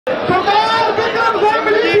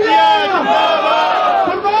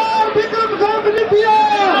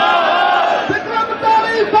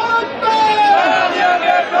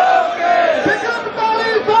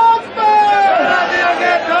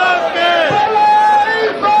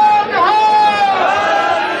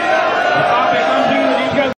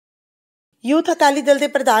Youth Akali Dal के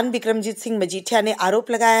प्रधान बिक्रमजीत सिंह मजीठिया ने आरोप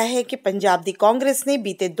लगाया है कि पंजाब दी कांग्रेस ने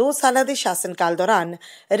बीते 2 साल के शासनकाल दौरान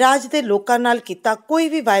राज के लोगों नाल कीता कोई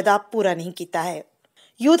भी वायदा पूरा नहीं किया है।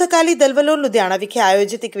 यूथ अकाली दल वालों लुधियाना विखे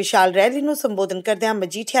आयोजित एक विशाल रैली नूं संबोधन करदिआं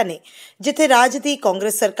मजीठिया ने जिथे राज की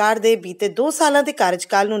कांग्रेस सरकार के बीते 2 साल के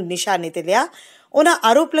कार्यकाल नूं निशाने ते लिया, उन्हां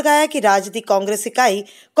आरोप लगाया कि राज की कांग्रेस इकाई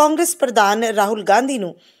कांग्रेस प्रधान राहुल गांधी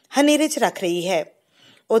नूं हनेरे च रख रही है।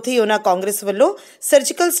 उत्थे उन्हां कांग्रेस वालों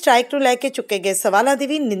सर्जिकल स्ट्राइक नूं लैके चुके गए सवालों की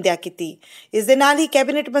भी निंदा की। इस दे नाल ही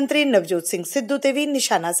कैबिनेट मंत्री नवजोत सिंह सिद्धू ते भी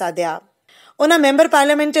निशाना साधिया। उन्हां मैंबर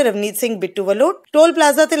पार्लीमेंट रवनीत सिंह बिट्टू वालों टोल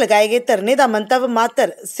प्लाजा ते लगाए गए धरने का मंतव मात्र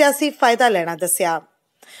सियासी फायदा लेना दस्सिया।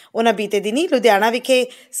 उन्हां बीते दिनी लुधियाना विखे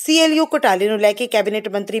CLU घोटाले नूं लैके कैबिनेट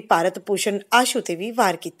मंत्री भारत भूषण आशू ते भी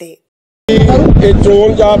वार कीते।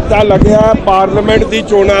 चोण जाब्ता लग्या पार्लीमेंट की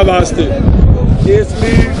चोणां वास्ते,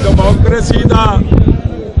 इसलिए डेमोक्रेसी का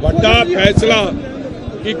वड्डा फैसला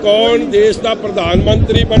कि कौन देश का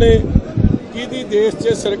प्रधानमंत्री बने, किहदी देश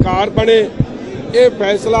च सरकार बने, ये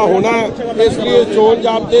फैसला होना। इसलिए चोण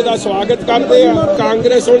जाब्ते का स्वागत करते हैं।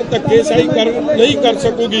 कांग्रेस हुण धक्केशाही नहीं कर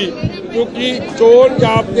सकूगी क्योंकि चोण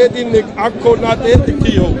जाब्ते की अख उन्हां ते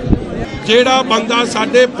तिखी हो। जिहड़ा बंदा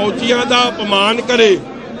साडे फौजियां का अपमान करे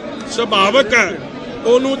सुभाविक है,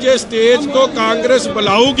 उन्होंने जे स्टेज तो कांग्रेस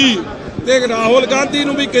बुलाऊगी तो राहुल गांधी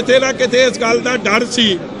नूं भी किते ना किते इस गल का डर सी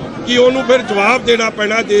कि उन्होंने फिर जवाब देना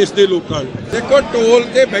पैना देश के लोगों को। देखो टोल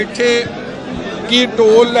ते बैठे कि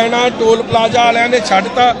टोल लेना, टोल प्लाजा वालियां ने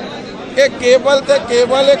छड्डता। ये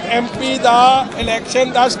केवल एक MP का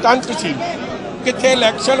इलैक्शन का स्टंट सी। कित्थे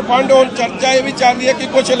इलैक्शन फंड हुण चर्चा ये भी चल रही है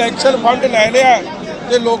कि कुछ इलैक्शन फंड लै लिया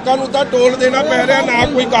तो लोगों को तो टोल देना पै रहा, ना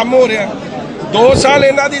कोई काम हो रहा। 2 साल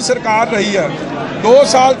इन्हां दी सरकार रही है, 2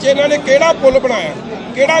 साल च इन्हां ने किहड़ा पुल बनाया,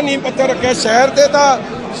 किहड़ा नींह पत्थर रखा। शहर से तो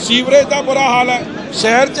सीवरेज का बुरा हाल है,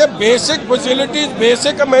 शहर च basic facilities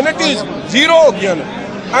basic amenities zero हो गई हैं।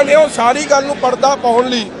 ये सारी गल नूं पर्दा पाउण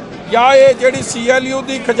लई या ये जिहड़ी CLU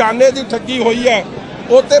की खजाने की ठगी हुई है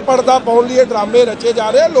उत्ते पर्दा पाउण लई ड्रामे रचे जा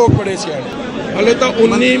रहे हैं। लोग बड़े सियाणे, हले तो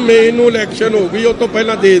 19 मई नूं इलैक्शन हो गई, उस तो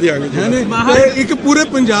पहला दे देंगे। एक पूरे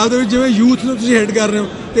पंजाब जिवें यूथ नूं तुसीं हेड कर रहे हो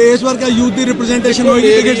तो इस बार क्या यूथ की रिप्रजेंटेशन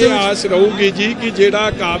होगी? आस रहूगी जी कि जिहड़ा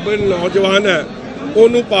काबिल नौजवान है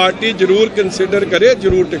उन्होंने पार्टी जरूर कंसीडर करे,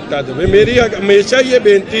 जरूर टिकटा दे। मेरी हमेशा ये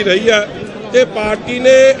बेनती रही है कि पार्टी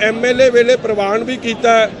ने MLA वेले प्रवान भी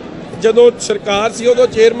किया, जदों सरकार सी उदों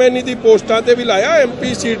चेयरमैन की पोस्टां ते भी लाया,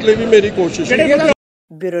 MP सीट लिए भी मेरी कोशिश है।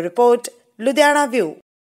 Bureau report, Ludhiana view.